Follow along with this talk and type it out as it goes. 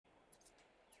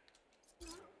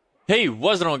Hey,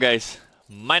 what's going on, guys?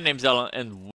 My name's Alan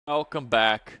and welcome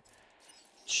back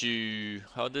to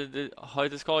how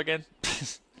is this called again?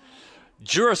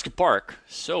 Jurassic Park.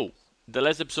 So, the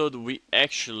last episode we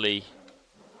actually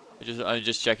I'm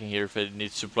just checking here if it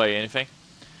needs to play anything.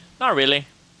 Not really.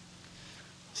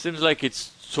 Seems like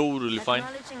it's totally fine.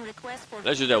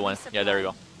 Let's do that one. Yeah, there we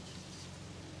go.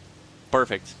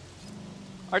 Perfect.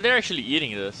 Are they actually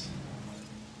eating this?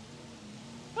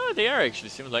 Oh, they are actually,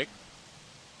 seems like.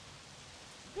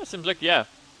 Yeah, seems like, yeah.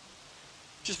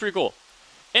 Which is pretty cool.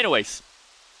 Anyways.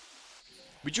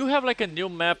 We do have like a new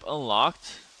map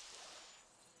unlocked.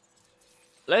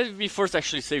 Let me first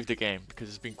actually save the game, because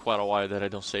it's been quite a while that I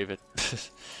don't save it.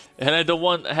 And I don't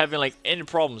want having like any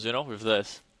problems, you know, with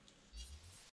this.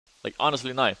 Like,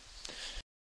 honestly not.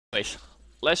 Anyways,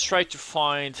 let's try to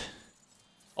find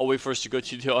a way for us to go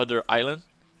to the other island.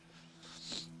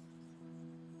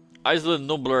 Isla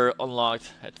Nublar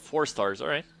unlocked at 4 stars.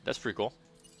 Alright, that's pretty cool.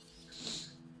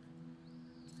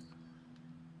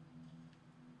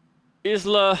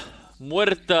 Isla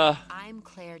Muerta. I'm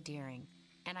Claire Deering,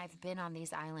 and I've been on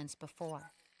these islands before.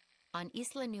 On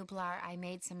Isla Nublar, I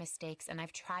made some mistakes, and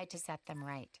I've tried to set them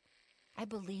right. I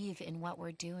believe in what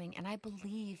we're doing, and I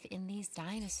believe in these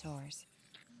dinosaurs.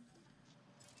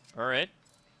 Alright.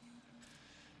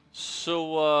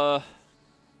 So,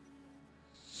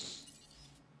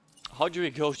 how do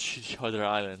we go to the other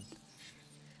island?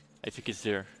 I think it's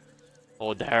there.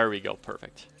 Oh, there we go.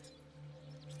 Perfect.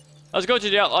 Let's go to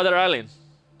the other island.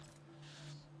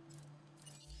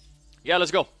 Yeah,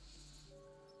 let's go. I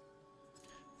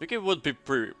think it would be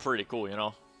pretty cool, you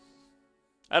know.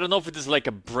 I don't know if it is like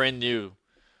a brand new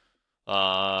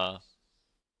map.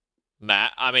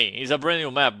 I mean, it's a brand new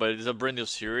map, but it's a brand new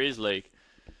series. Like,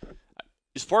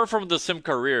 it's part from the same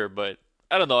career, but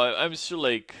I don't know. I'm still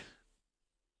like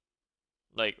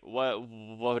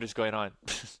what is going on?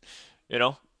 You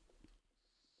know?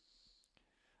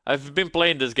 I've been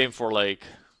playing this game for like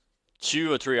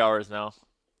 2 or 3 hours now.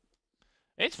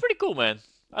 And it's pretty cool, man.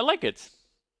 I like it.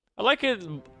 I like it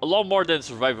a lot more than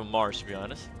Surviving Mars, to be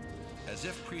honest. As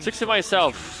if 60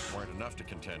 myself. Weren't enough to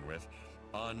contend with,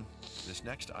 on this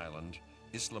next island,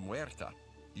 Isla Muerta,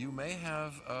 you may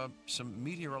have some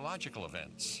meteorological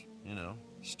events. You know,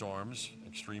 storms,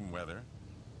 extreme weather,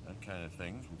 that kind of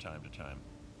thing from time to time.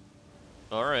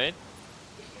 Alright.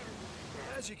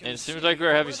 And it seems like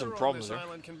we're having some problems there. there. This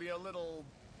island can be a little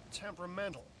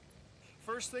temperamental.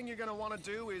 First thing you're going to want to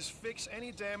do is fix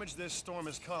any damage this storm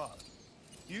has caused.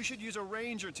 You should use a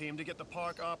ranger team to get the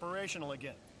park operational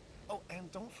again. Oh,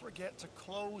 and don't forget to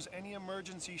close any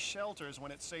emergency shelters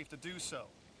when it's safe to do so.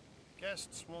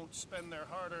 Guests won't spend their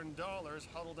hard-earned dollars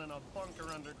huddled in a bunker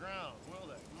underground, will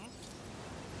they?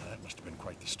 That must have been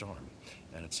quite the storm.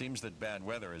 And it seems that bad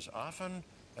weather is often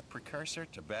a precursor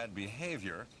to bad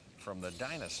behavior from the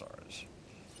dinosaurs.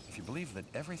 If you believe that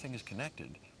everything is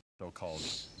connected, so-called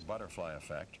butterfly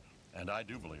effect, and I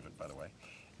do believe it, by the way,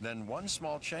 then one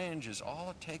small change is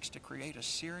all it takes to create a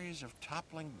series of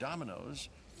toppling dominoes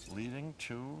leading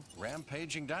to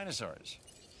rampaging dinosaurs.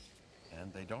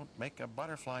 And they don't make a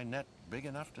butterfly net big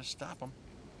enough to stop them.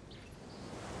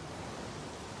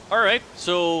 Alright,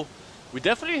 so we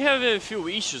definitely have a few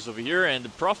issues over here, and the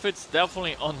profit's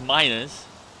definitely on minus.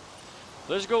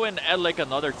 Let's go and add like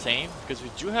another team, because we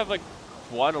do have like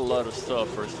quite a lot of stuff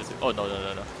first to do. Oh, no.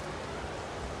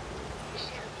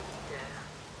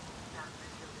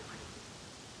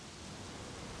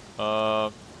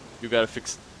 You gotta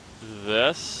fix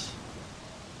this.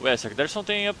 Wait a second, there's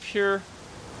something up here.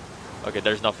 Okay,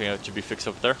 there's nothing to be fixed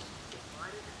up there.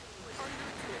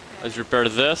 Let's repair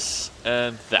this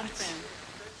and that.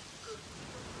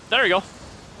 There we go.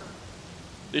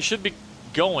 They should be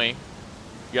going.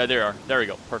 Yeah, they are. There we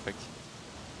go. Perfect.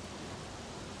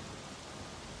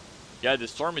 Yeah, the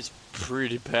storm is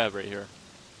pretty bad right here.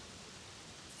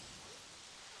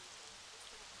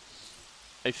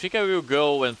 I think I will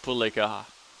go and put like a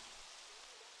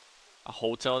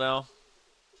hotel now.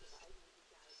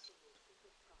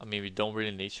 I mean, we don't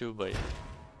really need to, but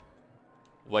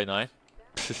why not?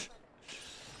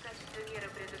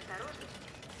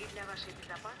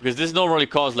 Because this normally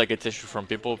causes like attention from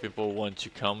people. People want to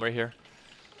come right here.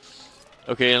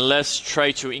 Okay, and let's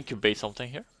try to incubate something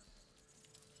here.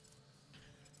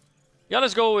 Yeah,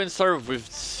 let's go and start with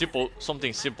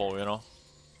something simple, you know.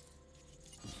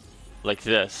 Like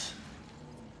this.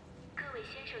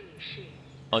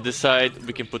 On this side,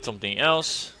 we can put something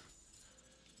else.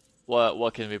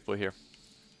 What can we put here?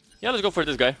 Yeah, let's go for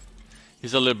this guy.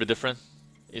 He's a little bit different.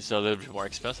 He's a little bit more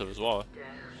expensive as well.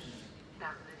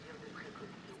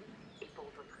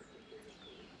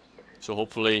 So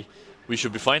hopefully we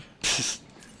should be fine.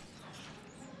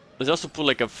 Let's also put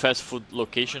like a fast food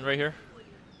location right here.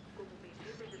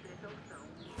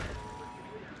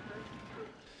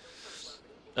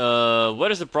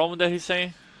 What is the problem that he's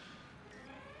saying?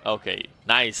 Okay,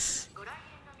 nice.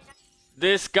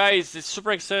 This guy is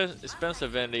super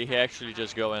expensive and he actually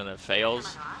just go in and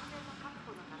fails.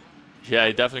 Yeah,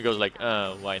 he definitely goes like,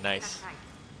 why nice.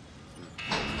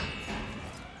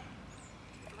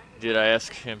 Did I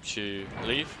ask him to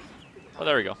leave? Oh,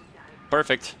 there we go.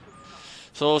 Perfect.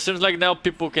 So it seems like now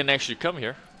people can actually come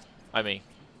here. I mean,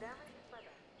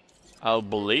 I'll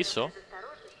believe so.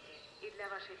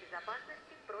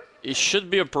 It should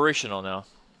be operational now.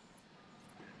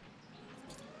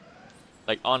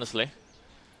 Like, honestly.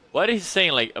 What is he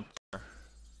saying, like, it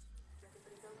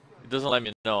doesn't let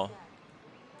me know.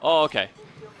 Oh, okay.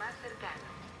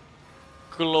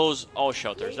 Close all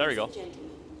shelters. There we go.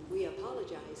 We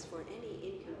apologize for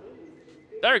any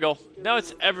inconvenience. There we go. Now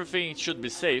it's everything should be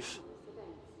safe.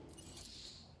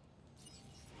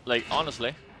 Like,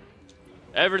 honestly.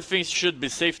 Everything should be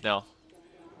safe now.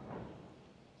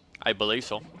 I believe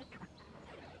so.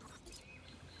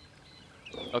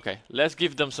 Okay, let's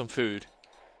give them some food.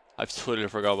 I've totally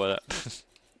forgot about that.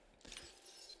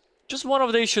 Just one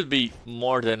of these should be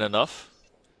more than enough.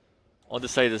 On the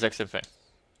side, the exact same thing.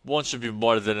 One should be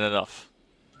more than enough.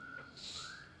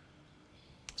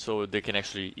 So they can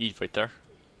actually eat right there.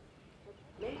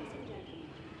 Ladies and gentlemen,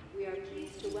 we are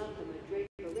pleased to welcome a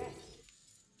Draper Rex.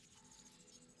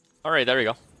 Alright, there we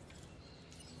go.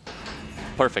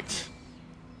 Perfect.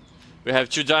 We have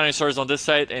 2 dinosaurs on this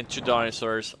side and 2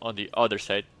 dinosaurs on the other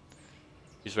side.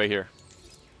 He's right here.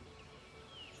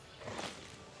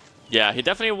 Yeah, he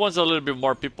definitely wants a little bit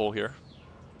more people here.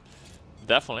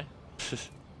 Definitely.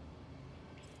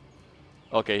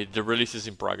 Okay, the release is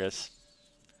in progress.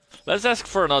 Let's ask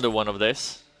for another one of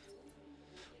this.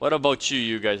 What about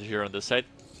you guys here on this side?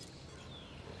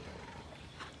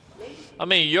 I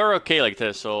mean, you're okay like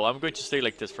this, so I'm going to stay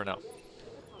like this for now.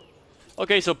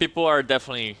 Okay, so people are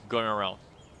definitely going around,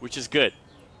 which is good.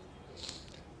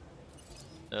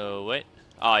 Oh, wait.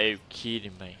 Oh, are you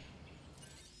kidding me?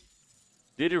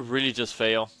 Did it really just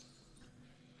fail?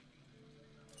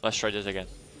 Let's try this again.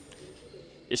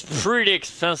 It's pretty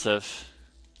expensive.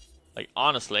 Like,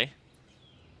 honestly.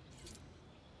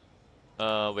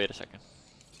 Wait a second.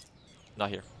 Not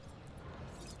here.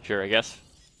 Here, I guess.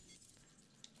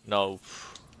 No.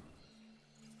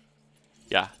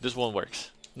 Yeah, this one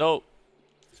works. No.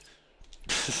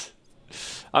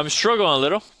 I'm struggling a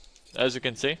little, as you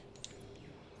can see.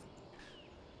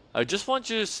 I just want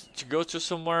you to go to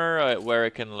somewhere where I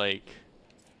can, like,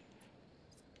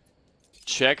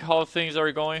 check how things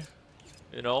are going,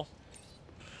 you know.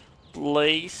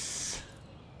 Place.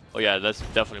 Oh yeah, let's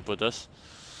definitely put this.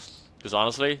 Because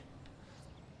honestly,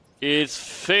 it's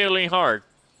failing hard.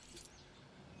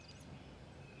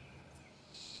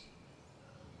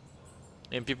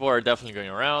 And people are definitely going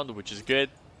around, which is good.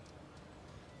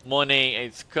 Money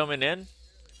is coming in.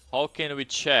 How can we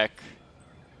check?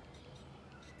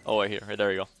 Oh, right here. Right, there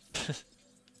we go.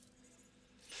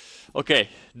 Okay,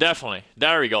 definitely.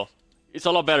 There we go. It's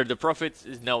a lot better. The profit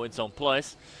is now in its own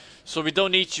place. So we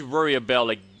don't need to worry about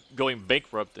like going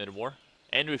bankrupt anymore.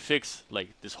 And we fix like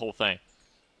this whole thing.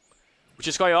 Which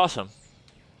is quite awesome.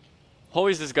 How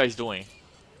is this guy's doing?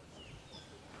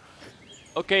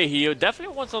 Okay, he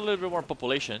definitely wants a little bit more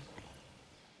population.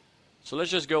 So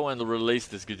let's just go and release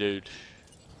this dude.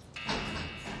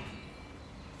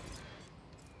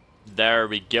 There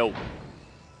we go.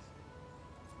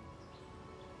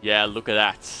 Yeah, look at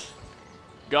that.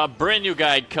 Got a brand new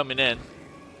guy coming in.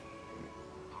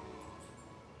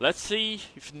 Let's see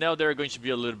if now they're going to be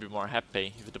a little bit more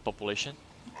happy with the population.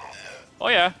 Oh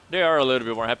yeah, they are a little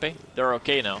bit more happy. They're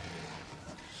okay now.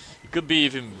 It could be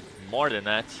even more than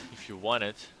that if you want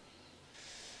it.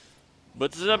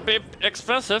 But it's a bit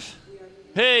expensive.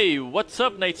 Hey, what's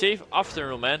up, Native?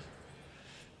 Afternoon, man.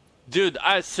 Dude,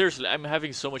 seriously, I'm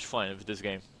having so much fun with this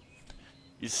game.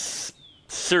 It's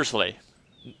seriously.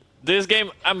 This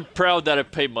game, I'm proud that I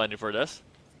paid money for this.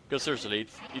 Because seriously,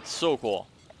 it's so cool.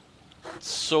 It's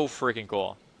so freaking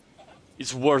cool.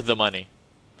 It's worth the money.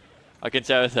 I can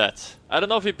tell you that. I don't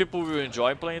know if people will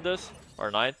enjoy playing this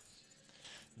or not.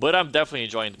 But I'm definitely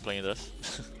enjoying playing this.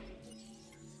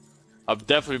 I'll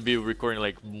definitely be recording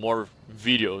like more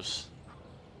videos.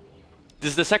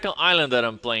 This is the second island that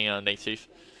I'm playing on Native.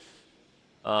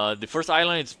 The first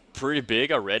island is pretty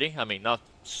big already. I mean, not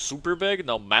super big,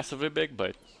 not massively big,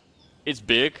 but it's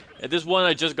big. And this one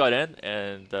I just got in,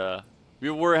 and we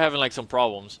were having like some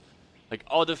problems. Like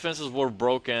all the fences were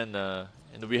broken, and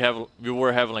we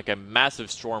were having like a massive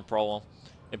storm problem,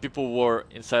 and people were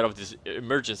inside of this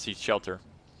emergency shelter.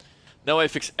 Now I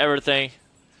fix everything.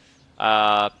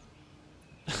 How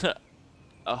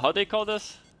they call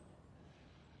this?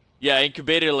 Yeah,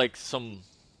 incubated like some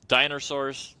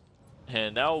dinosaurs,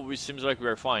 and now we seems like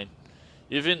we're fine.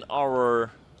 Even our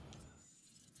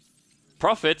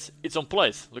profits, it's on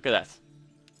place. Look at that.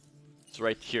 It's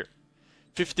right here.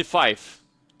 55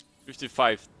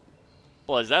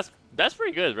 plus. That's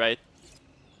pretty good, right?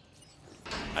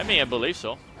 I mean, I believe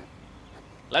so.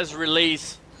 Let's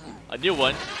release a new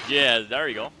one. Yeah, there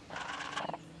you go.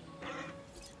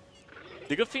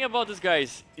 The good thing about these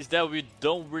guys is that we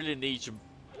don't really need to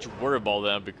worry about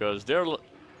them because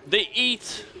they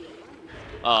eat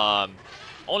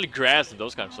only grass and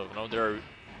those kind of stuff. You know, they're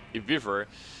herbivore,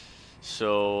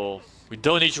 so we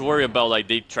don't need to worry about like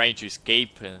they trying to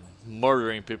escape and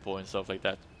murdering people and stuff like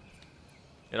that.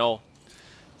 You know,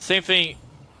 same thing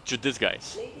to these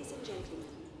guys. Ladies and gentlemen,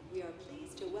 we are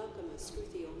pleased to welcome a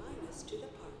Scruthiomymus to the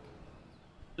park.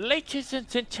 Ladies and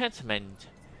gentlemen,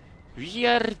 we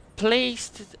are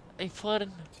placed in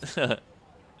front.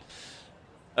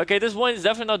 Okay, this one is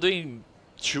definitely not doing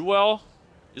too well.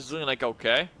 It's doing like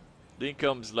okay. The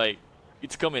income's like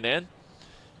it's coming in,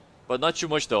 but not too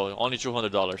much though. Only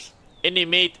 $200. Any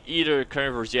meat eater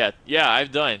carnivores yet? Yeah,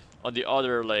 I've done on the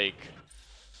other like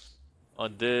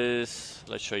on this.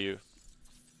 Let's show you.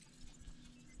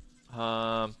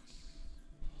 How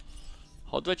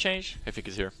do I change? I think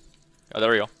it's here. Oh,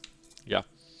 there we go. Yeah.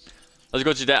 Let's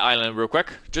go to that island real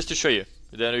quick, just to show you.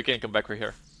 Then we can come back right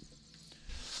here.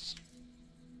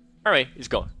 Alright, it's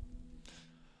going.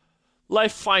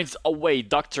 Life finds a way,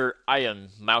 Dr. Ian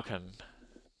Malcolm.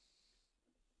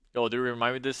 Oh, do you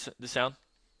remind me this sound?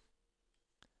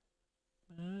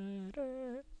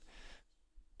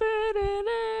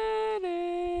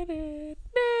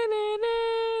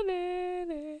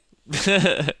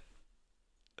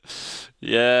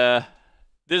 Yeah.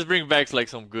 This brings back like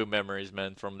some good memories,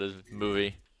 man, from this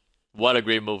movie. What a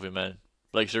great movie, man.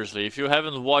 Like seriously, if you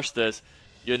haven't watched this,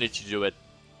 you need to do it.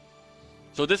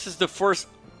 So this is the first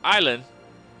island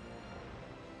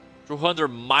 200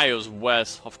 miles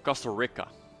west of Costa Rica.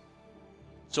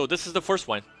 So this is the first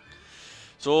one.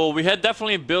 So we had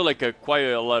definitely built like quite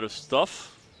a lot of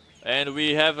stuff. And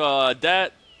we have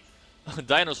that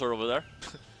dinosaur over there.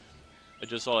 I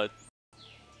just saw it.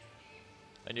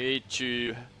 I need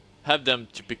to have them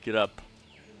to pick it up.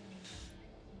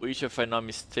 Which, if I'm not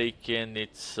mistaken,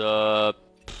 it's oh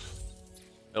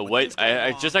wait,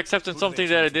 I just accepted something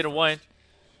that I didn't want.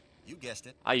 You guessed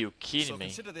it. Are you kidding me?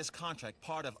 Consider this contract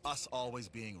part of us always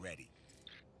being ready.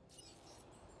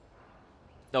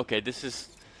 Okay, this is.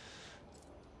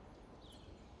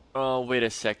 Oh, wait a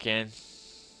second.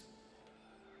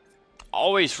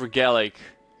 Always forget like.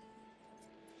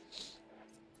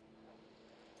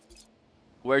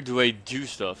 Where do I do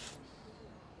stuff?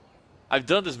 I've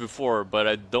done this before, but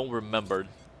I don't remember.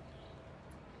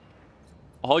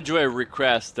 How do I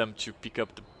request them to pick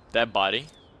up that body?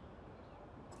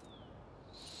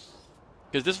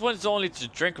 Because this one's only to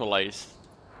tranquilize.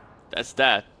 That's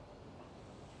that.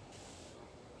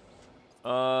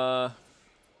 I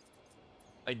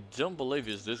don't believe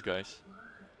it's this, guys.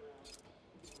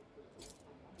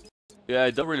 Yeah,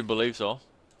 I don't really believe so.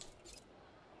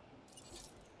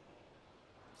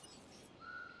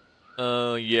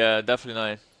 Yeah, definitely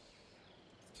not.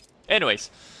 Anyways,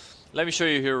 let me show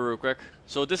you here real quick.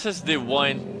 So this is the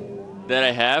one that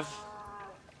I have.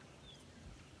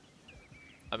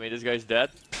 I mean, this guy's dead.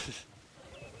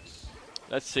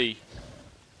 Let's see.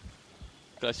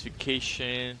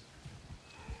 Classification.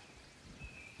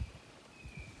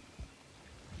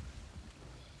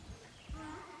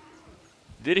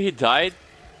 Did he die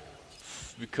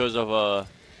because of a...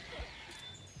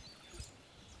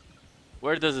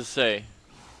 Where does it say?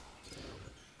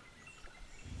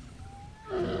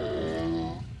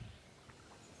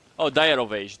 Oh, diet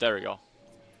of age. There we go.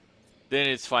 Then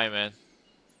it's fine, man.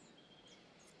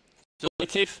 So,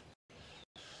 Chief,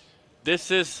 this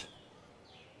is...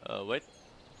 wait.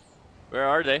 Where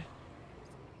are they?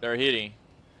 They're hitting.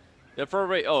 They're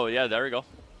probably... Oh, yeah, there we go.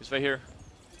 It's right here.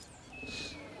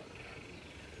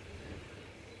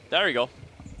 There we go.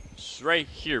 It's right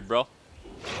here, bro.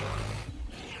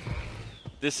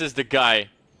 This is the guy.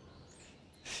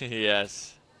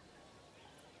 Yes.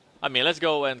 I mean, let's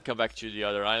go and come back to the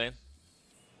other island.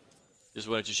 Just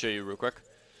wanted to show you real quick.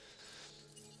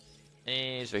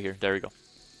 And it's right here. There we go.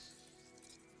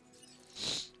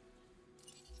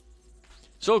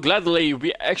 So gladly,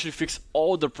 we actually fixed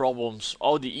all the problems,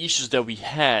 all the issues that we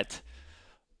had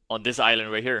on this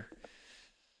island right here.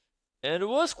 And it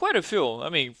was quite a few. I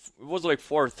mean, it was like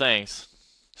 4 things.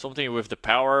 Something with the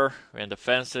power and the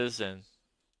fences and...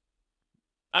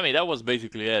 I mean, that was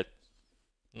basically it.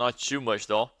 Not too much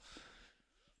though.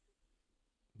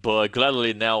 But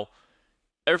gladly now,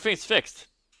 everything's fixed.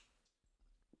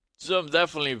 So I'm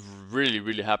definitely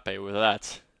really happy with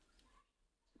that.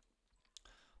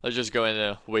 Let's just go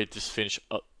and wait to finish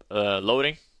up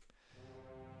loading.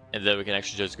 And then we can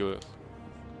actually just go.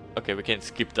 Okay, we can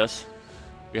skip this.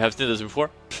 We have seen this before.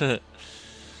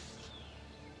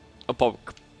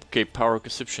 Okay, power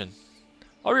consumption.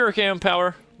 Are we okay on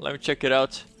power? Let me check it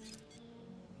out.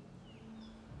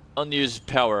 Unused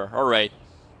power. Alright.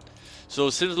 So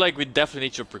it seems like we definitely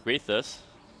need to upgrade this.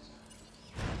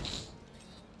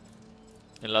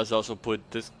 And let's also put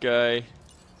this guy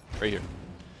right here.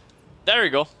 There we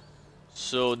go.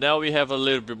 So now we have a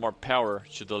little bit more power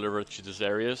to deliver to these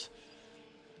areas.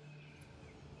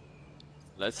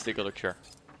 Let's take a look here.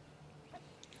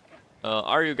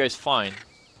 Are you guys fine?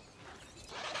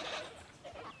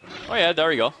 Oh yeah, there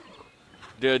we go.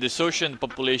 The social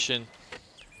population,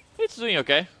 it's doing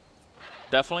okay.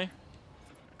 Definitely.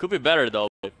 Could be better though,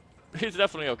 but it's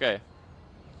definitely okay.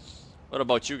 What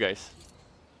about you guys?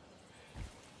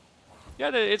 Yeah,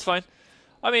 it's fine.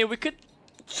 I mean, we could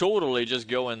totally just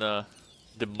go and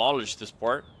demolish this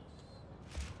part.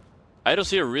 I don't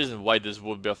see a reason why this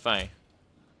would be a thing.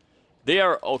 They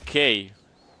are okay,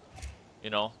 you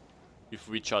know,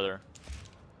 with each other.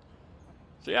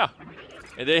 So yeah,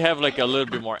 and they have like a little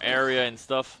bit more area and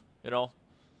stuff, you know.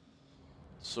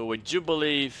 So I do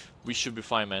believe we should be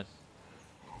fine, man.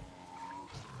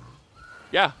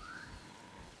 Yeah.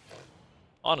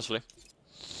 Honestly.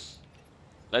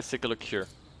 Let's take a look here.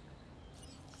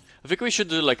 I think we should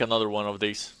do like another one of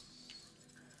these.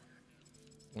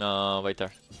 Right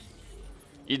there.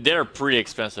 They're pretty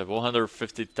expensive,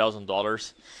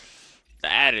 $150,000.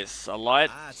 That is a lot.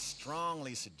 I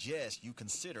strongly suggest you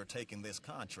consider taking this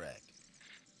contract.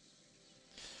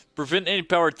 Prevent any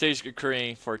power outage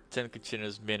occurring for 10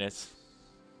 continuous minutes.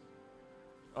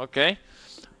 Okay.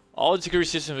 All security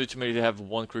systems ultimately have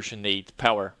one crucial need: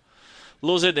 power.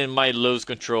 Lose it and might lose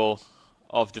control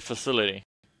of the facility.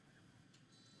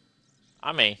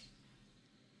 I mean,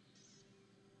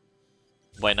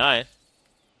 why not?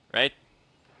 Right?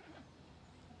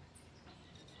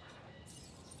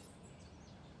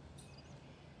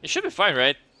 It should be fine,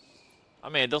 right? I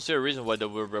mean, I don't see a reason why that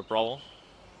would be a problem.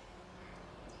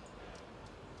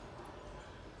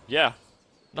 Yeah,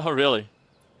 not really.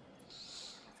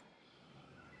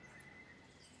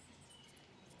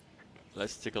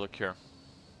 Let's take a look here.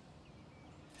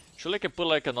 Should I put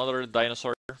like another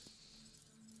dinosaur here?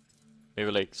 Maybe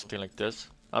like something like this.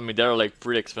 I mean, they're like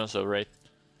pretty expensive, right?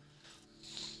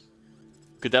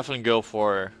 Could definitely go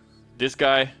for this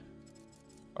guy,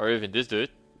 or even this dude.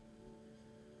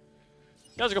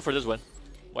 Let's go for this one.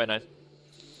 Why not?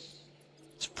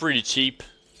 It's pretty cheap.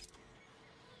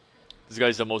 This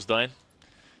guy's almost done,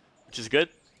 which is good.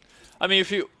 I mean,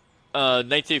 if you,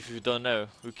 90, if you don't know,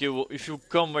 if you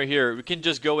come right here, we can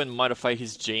just go and modify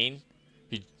his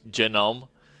genome,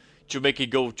 to make it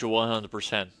go to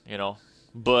 100%, you know.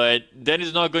 But then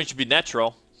it's not going to be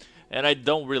natural, and I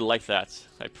don't really like that.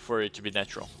 I prefer it to be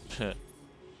natural.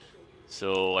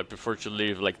 So I prefer to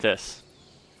leave like this.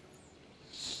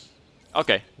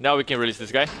 Okay, now we can release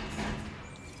this guy.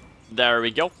 There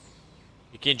we go.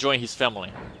 He can join his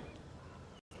family.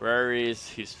 Where is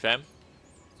his fam?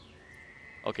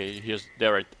 Okay, here's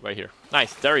there, right here.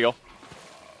 Nice, there we go.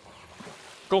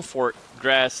 Comfort,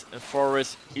 grass and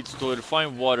forest. It's totally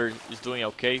fine. Water is doing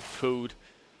okay. Food.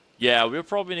 Yeah, we'll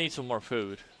probably need some more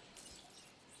food.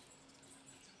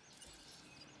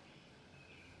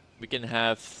 We can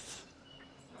have...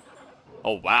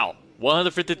 Oh wow,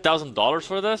 $150,000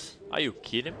 for this? Are you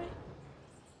kidding me?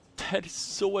 That is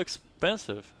so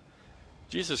expensive.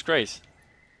 Jesus Christ.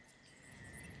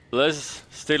 Let's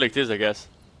stay like this, I guess.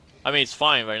 I mean, it's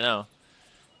fine right now.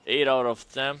 8 out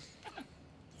of 10.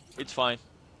 It's fine.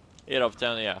 8 out of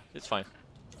 10, yeah, it's fine.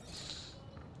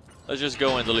 Let's just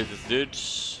go and delete this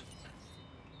dudes.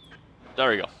 There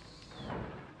we go.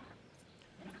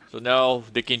 So now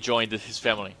they can join his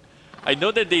family. I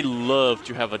know that they love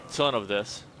to have a ton of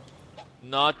this.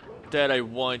 Not that I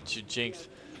want to jinx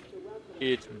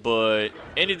it, but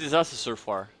any disaster so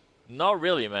far? Not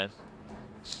really, man.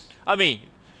 I mean,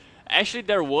 actually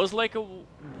there was like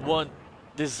one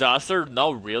disaster,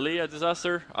 not really a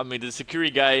disaster. I mean, the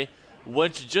security guy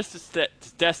went just to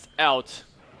test out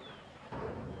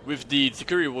with the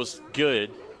security was good,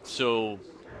 so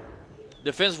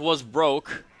the fence was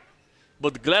broke,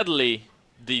 but gladly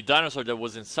the dinosaur that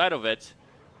was inside of it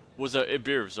was a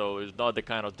bear, so it's not the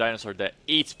kind of dinosaur that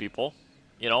eats people,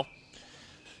 you know.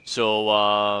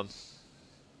 So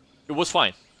it was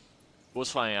fine. It was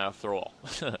fine after all.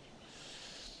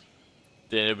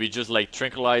 Then we just like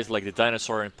tranquilize like the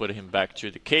dinosaur and put him back to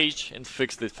the cage and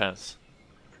fix the fence.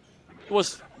 It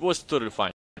was totally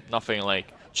fine. Nothing like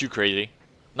too crazy.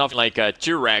 Nothing like a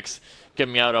T-Rex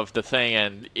coming out of the thing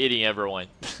and eating everyone.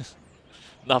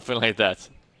 Nothing like that.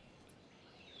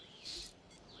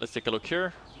 Let's take a look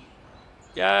here.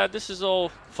 Yeah, this is all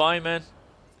fine, man.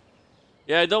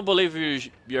 Yeah, I don't believe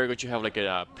you're going to have like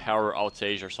a power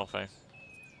outage or something.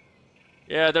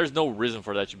 Yeah, there's no reason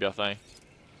for that to be a thing.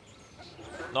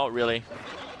 Not really.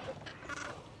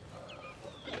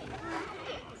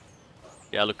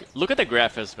 Yeah, look at the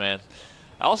graphics, man.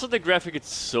 Also, the graphic is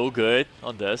so good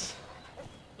on this.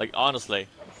 Like, honestly,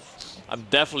 I'm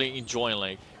definitely enjoying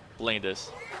like playing this.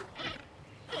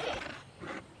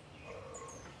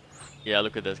 Yeah,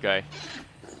 look at this guy.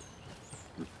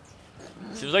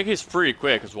 Seems like he's pretty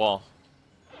quick as well,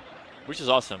 which is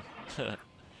awesome.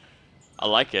 I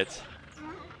like it.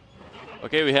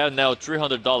 Okay, we have now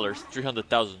 $300,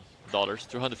 $300,000,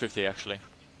 $350 actually.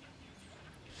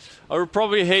 I would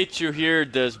probably hate to hear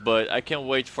this, but I can't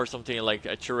wait for something like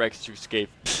a T-Rex to escape.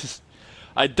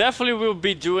 I definitely will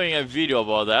be doing a video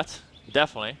about that.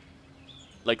 Definitely.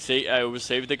 Like, say I will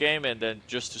save the game and then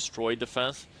just destroy the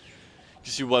fence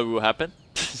to see what will happen.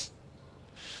 This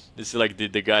is like the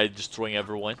guy destroying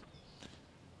everyone.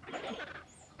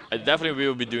 I definitely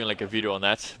will be doing like a video on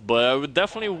that, but I would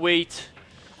definitely wait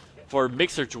for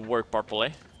Mixer to work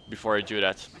properly before I do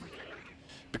that.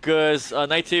 Because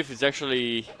Night Thief is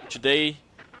actually today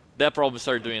that problem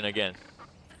started doing it again.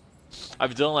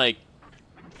 I've done like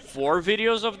 4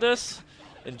 videos of this,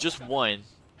 and just one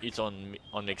it's on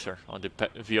Mixer on the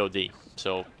VOD.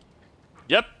 So,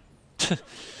 yep.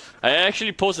 I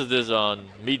actually posted this on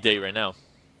midday right now.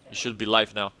 It should be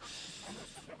live now.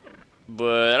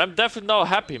 But I'm definitely not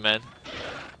happy, man.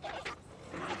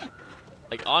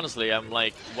 Like, honestly, I'm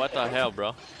like, what the hell,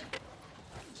 bro?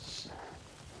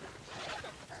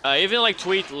 I even like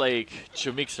tweet like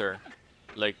to Mixer,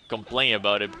 like complain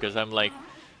about it, because I'm like,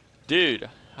 dude,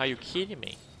 are you kidding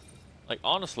me? Like,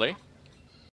 honestly.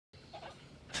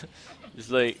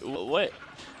 It's like, what?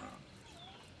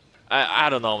 I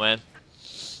don't know, man.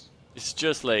 It's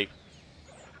just like,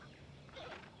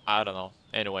 I don't know.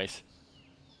 Anyways.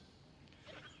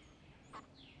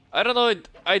 I don't know,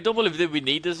 I don't believe that we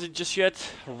need this just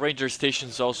yet. Ranger Station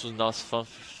is also not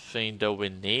something that we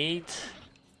need.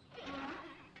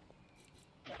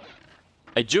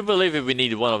 I do believe that we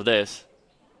need one of this.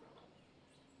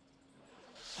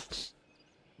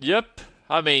 Yep,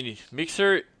 I mean,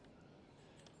 Mixer,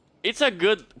 it's a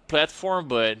good platform,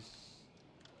 but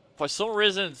for some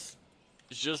reasons,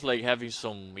 it's just like having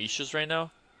some issues right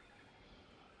now.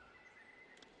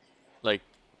 Like,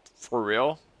 for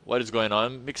real? What is going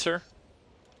on, Mixer?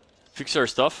 Fix our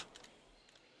stuff.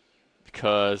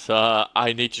 Because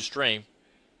I need to stream.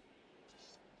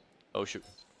 Oh shoot.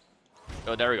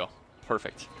 Oh, there we go.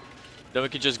 Perfect. Then we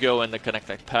can just go and connect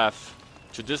that path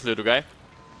to this little guy.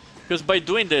 Because by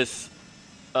doing this,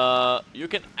 you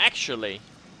can actually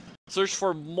search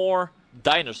for more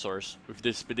dinosaurs with the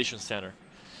Expedition Center.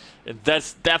 And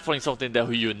that's definitely something that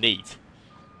you need.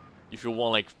 If you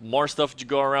want like more stuff to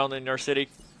go around in your city,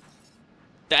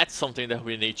 that's something that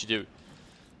we need to do.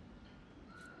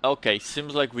 Okay,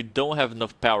 seems like we don't have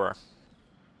enough power.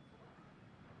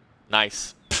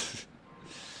 Nice.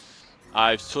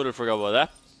 I totally forgot about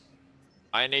that.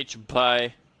 I need to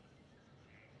buy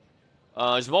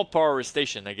a small power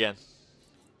station again.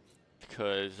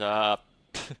 Because I've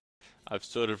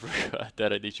totally forgot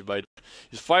that I need to buy it.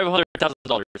 It's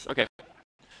 $500,000. Okay.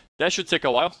 That should take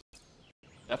a while.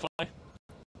 Definitely.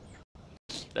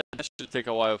 That should take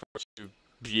a while for us to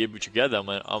be able to get that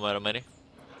amount of money.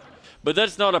 But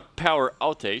that's not a power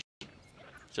outage,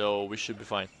 so we should be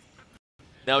fine.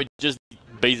 Now we just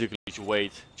basically to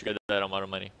wait to get that amount of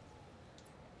money.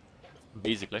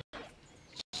 Basically.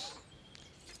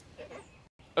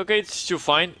 Okay, it's still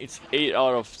fine. It's 8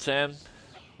 out of 10.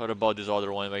 What about this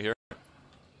other one right here?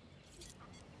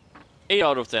 8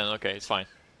 out of 10. Okay, it's fine.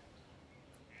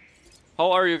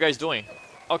 How are you guys doing?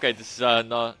 Okay, this is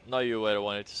not you what I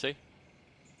wanted to say.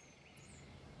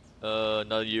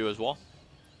 Not you as well.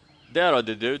 That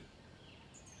other dude.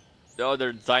 The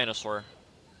other dinosaur.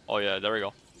 Oh yeah, there we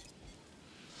go.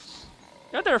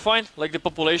 Yeah, they're fine. Like the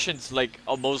population's like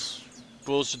almost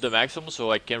close to the maximum,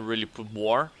 so I can't really put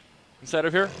more inside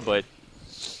of here, but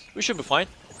we should be fine.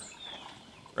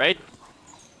 Right?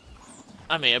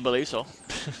 I mean, I believe so.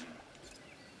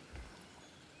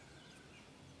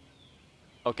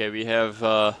 Okay, we have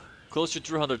close to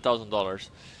 $300,000.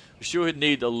 We still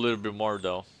need a little bit more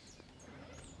though.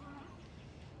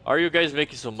 Are you guys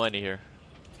making some money here?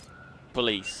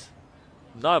 Please.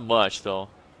 Not much though.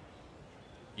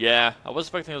 Yeah, I was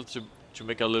expecting it to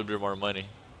make a little bit more money.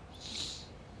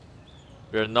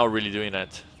 We're not really doing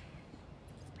that.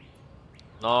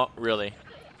 Not really.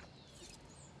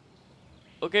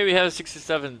 Okay, we have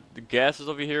 67 gases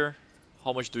over here.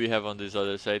 How much do we have on this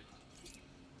other side?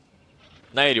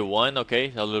 91,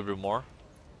 okay, a little bit more.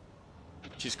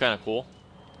 Which is kind of cool.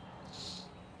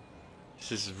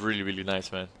 This is really, really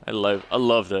nice, man. I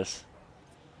love this.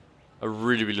 I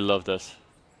really, really love this.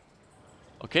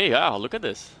 Okay, yeah, look at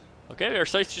this. Okay, we're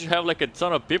starting to have like a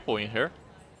ton of people in here.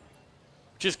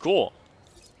 Which is cool.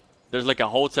 There's like a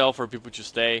hotel for people to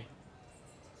stay.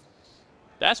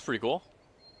 That's pretty cool.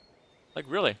 Like,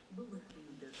 really.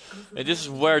 And this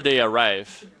is where they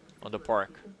arrive on the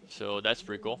park. So that's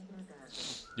pretty cool.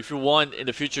 If you want, in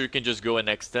the future, you can just go and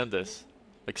extend this.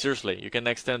 Like, seriously, you can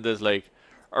extend this like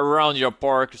around your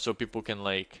park so people can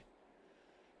like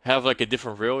have like a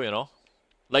different view, you know?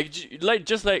 Like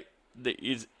just like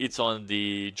it's on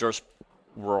the Jurassic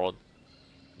World.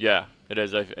 Yeah, it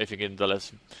is. I think in the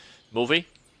last movie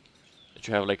that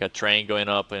you have like a train going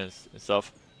up and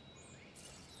stuff,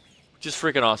 which is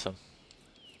freaking awesome.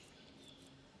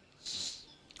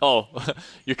 Oh,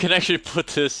 you can actually put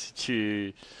this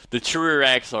to the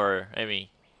T-Rex or I mean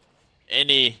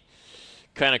any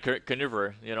kind of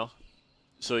carnivore, you know.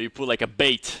 So you put like a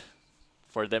bait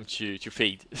for them to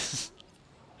feed.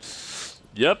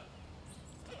 Yep.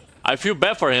 I feel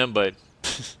bad for him, but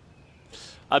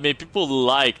I mean, people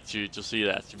like to see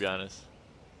that. To be honest,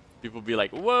 people be like,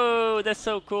 "Whoa, that's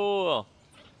so cool,"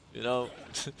 you know.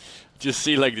 Just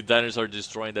see like the dinosaur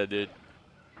destroying that dude.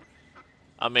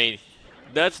 I mean,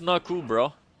 that's not cool,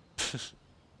 bro.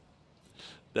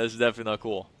 That's definitely not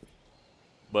cool.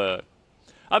 But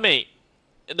I mean,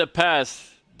 in the past,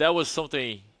 that was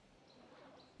something.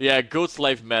 Yeah, goats'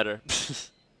 life matter.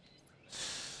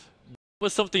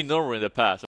 Was something normal in the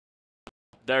past.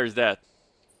 There's that.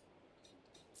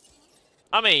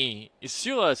 I mean, it's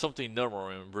still something normal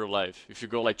in real life. If you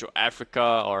go like to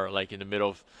Africa or like in the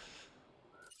middle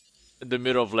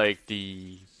of like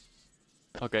the,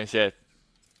 how can I say it?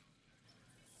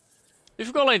 If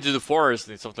you go like to the forest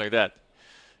and something like that,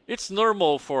 it's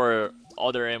normal for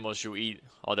other animals to eat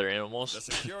other animals. The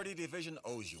security division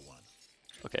owes you one.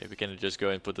 Okay, we can just go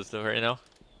and put this there right now.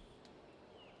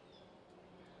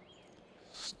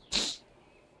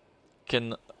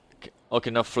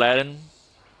 Okay, now flatten.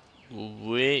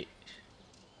 Wait.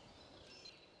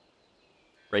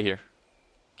 Right here.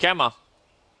 Camera.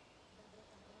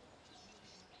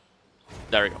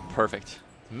 There we go. Perfect.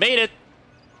 Made it.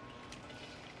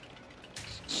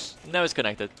 Now it's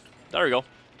connected. There we go.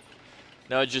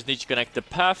 Now I just need to connect the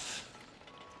path.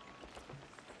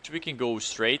 So we can go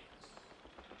straight.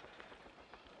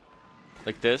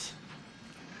 Like this.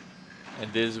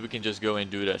 And this we can just go and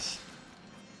do this.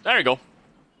 There you go.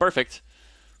 Perfect.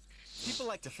 People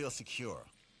like to feel secure.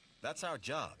 That's our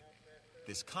job.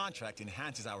 This contract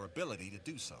enhances our ability to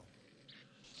do so.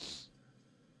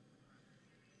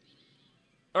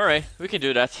 Alright, we can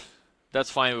do that. That's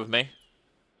fine with me.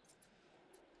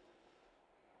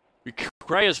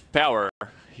 Requires power.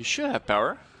 He should have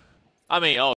power. I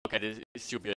mean, oh, okay, it's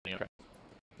still building. Okay,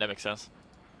 that makes sense.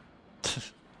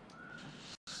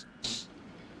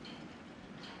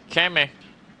 Kame,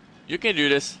 you can do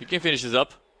this. You can finish this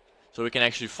up, so we can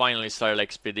actually finally start like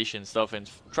expedition stuff and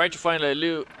try to find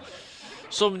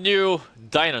some new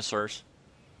dinosaurs.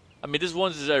 I mean, these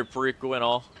ones are pretty cool and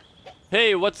all.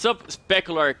 Hey, what's up,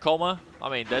 specular coma? I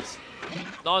mean, that's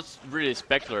not really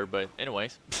specular, but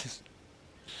anyways.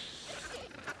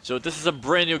 So this is a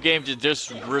brand new game that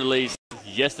just released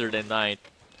yesterday night,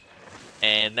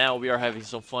 and now we are having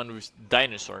some fun with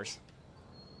dinosaurs.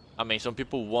 I mean, some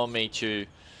people want me to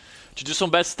do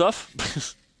some bad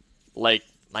stuff, like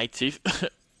Night Thief.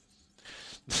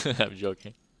 I'm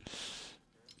joking,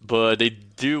 but they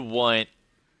do want.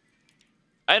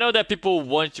 I know that people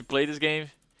want to play this game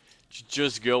to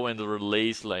just go and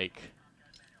release like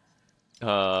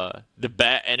the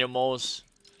bad animals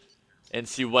and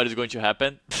see what is going to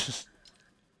happen.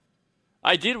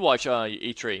 I did watch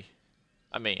E3.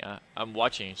 I mean, I'm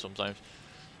watching sometimes.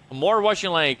 I'm more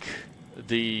watching like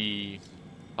the,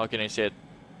 how can I say it?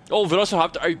 Oh,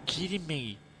 Velociraptor! Are you kidding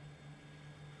me?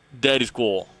 That is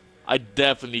cool. I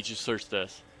definitely need to search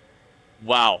this.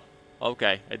 Wow.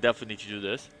 Okay, I definitely need to do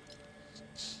this.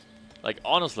 Like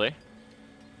honestly,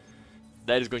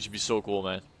 that is going to be so cool,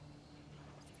 man.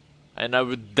 And I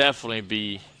would definitely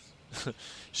be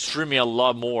streaming a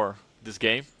lot more this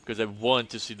game because I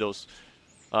want to see those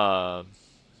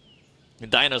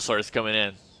dinosaurs coming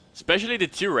in, especially the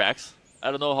T-Rex.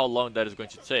 I don't know how long that is going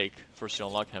to take for us to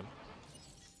unlock him,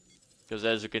 because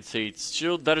as you can see, it's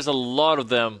still there is a lot of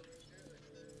them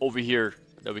over here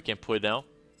that we can put down.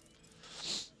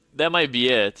 That might be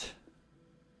it.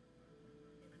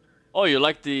 Oh, you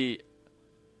like the...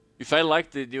 If I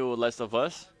like the new Last of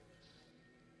Us?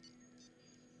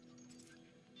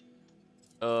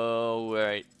 Oh,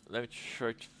 wait. Let me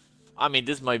try. I mean,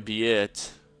 this might be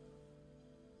it.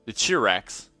 The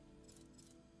T-Rex.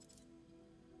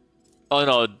 Oh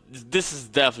no, this is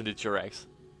definitely T-Rex.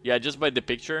 Yeah, just by the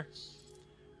picture,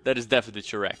 that is definitely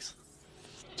T-Rex.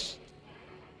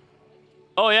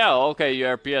 Oh yeah, okay,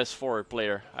 you're a PS4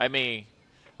 player. I mean,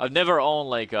 I've never owned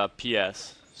like a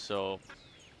PS, so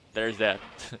there's that.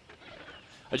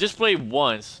 I just played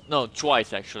once, no,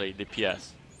 twice actually, the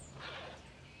PS.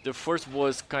 The first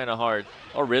was kind of hard.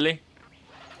 Oh really?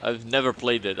 I've never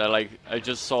played it. I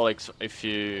just saw like a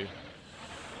few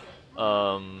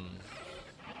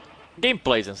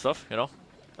gameplays and stuff, you know.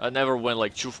 I never went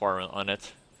like too far on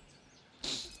it.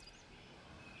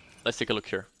 Let's take a look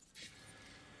here.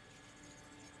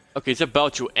 Okay, it's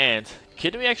about to end.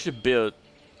 Can we actually build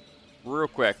real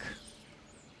quick?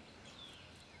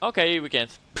 Okay, we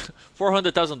can't.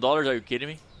 $400,000? Are you kidding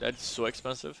me? That's so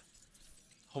expensive.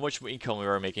 How much income we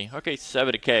are making? Okay,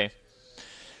 70k.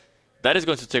 That is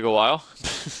going to take a while.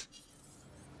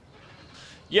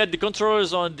 Yeah, the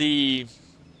controllers on the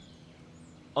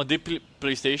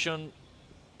PlayStation,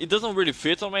 it doesn't really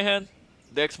fit on my hand.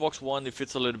 The Xbox One, it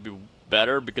fits a little bit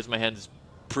better because my hand is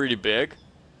pretty big.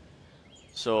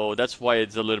 So that's why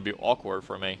it's a little bit awkward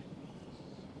for me.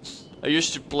 I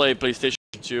used to play PlayStation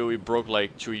 2, it broke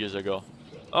like 2 years ago.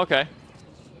 Okay.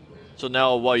 So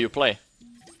now what you play?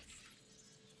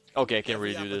 Okay, I can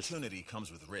Every redo this. opportunity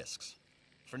comes with risks.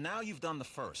 For now, you've done the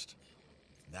first.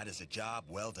 That is a job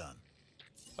well done.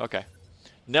 Okay.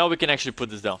 Now we can actually put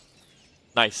this down.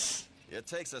 Nice. It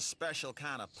takes a special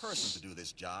kind of person to do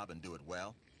this job and do it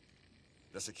well.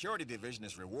 The security division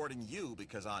is rewarding you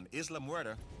because on Isla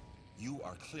Muerta, you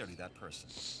are clearly that person.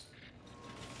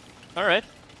 Alright.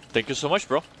 Thank you so much,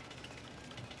 bro.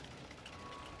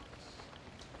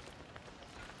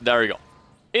 There we go.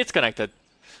 It's connected.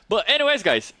 But anyways,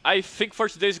 guys, I think for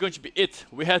today is going to be it.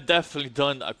 We have definitely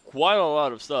done quite a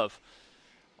lot of stuff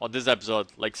on this episode.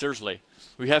 Like, seriously.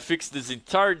 We have fixed this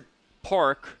entire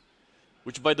park,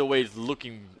 which, by the way, is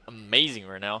looking amazing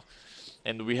right now.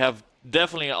 And we have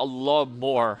definitely a lot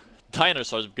more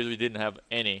dinosaurs because we didn't have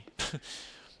any.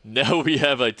 Now we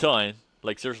have a ton.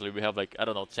 Like, seriously, we have, like, I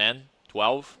don't know, 10,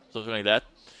 12, something like that.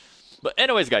 But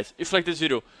anyways, guys, if you like this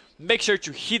video, make sure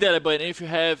to hit that like button. And if you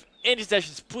have any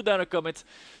suggestions, put down in the comments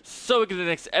so we can do the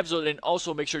next episode. And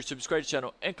also make sure to subscribe to the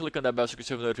channel and click on that bell so you can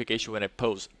receive a notification when I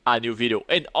post a new video.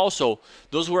 And also,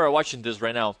 those who are watching this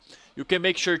right now, you can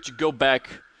make sure to go back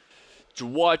to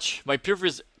watch my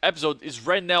previous episode. Is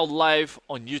right now live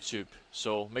on YouTube,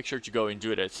 so make sure to go and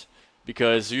do that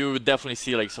because you would definitely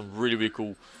see like some really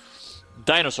cool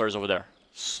dinosaurs over there,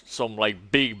 some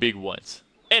like big ones.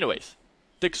 Anyways,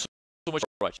 thanks so much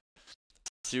for watching.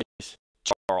 See you guys.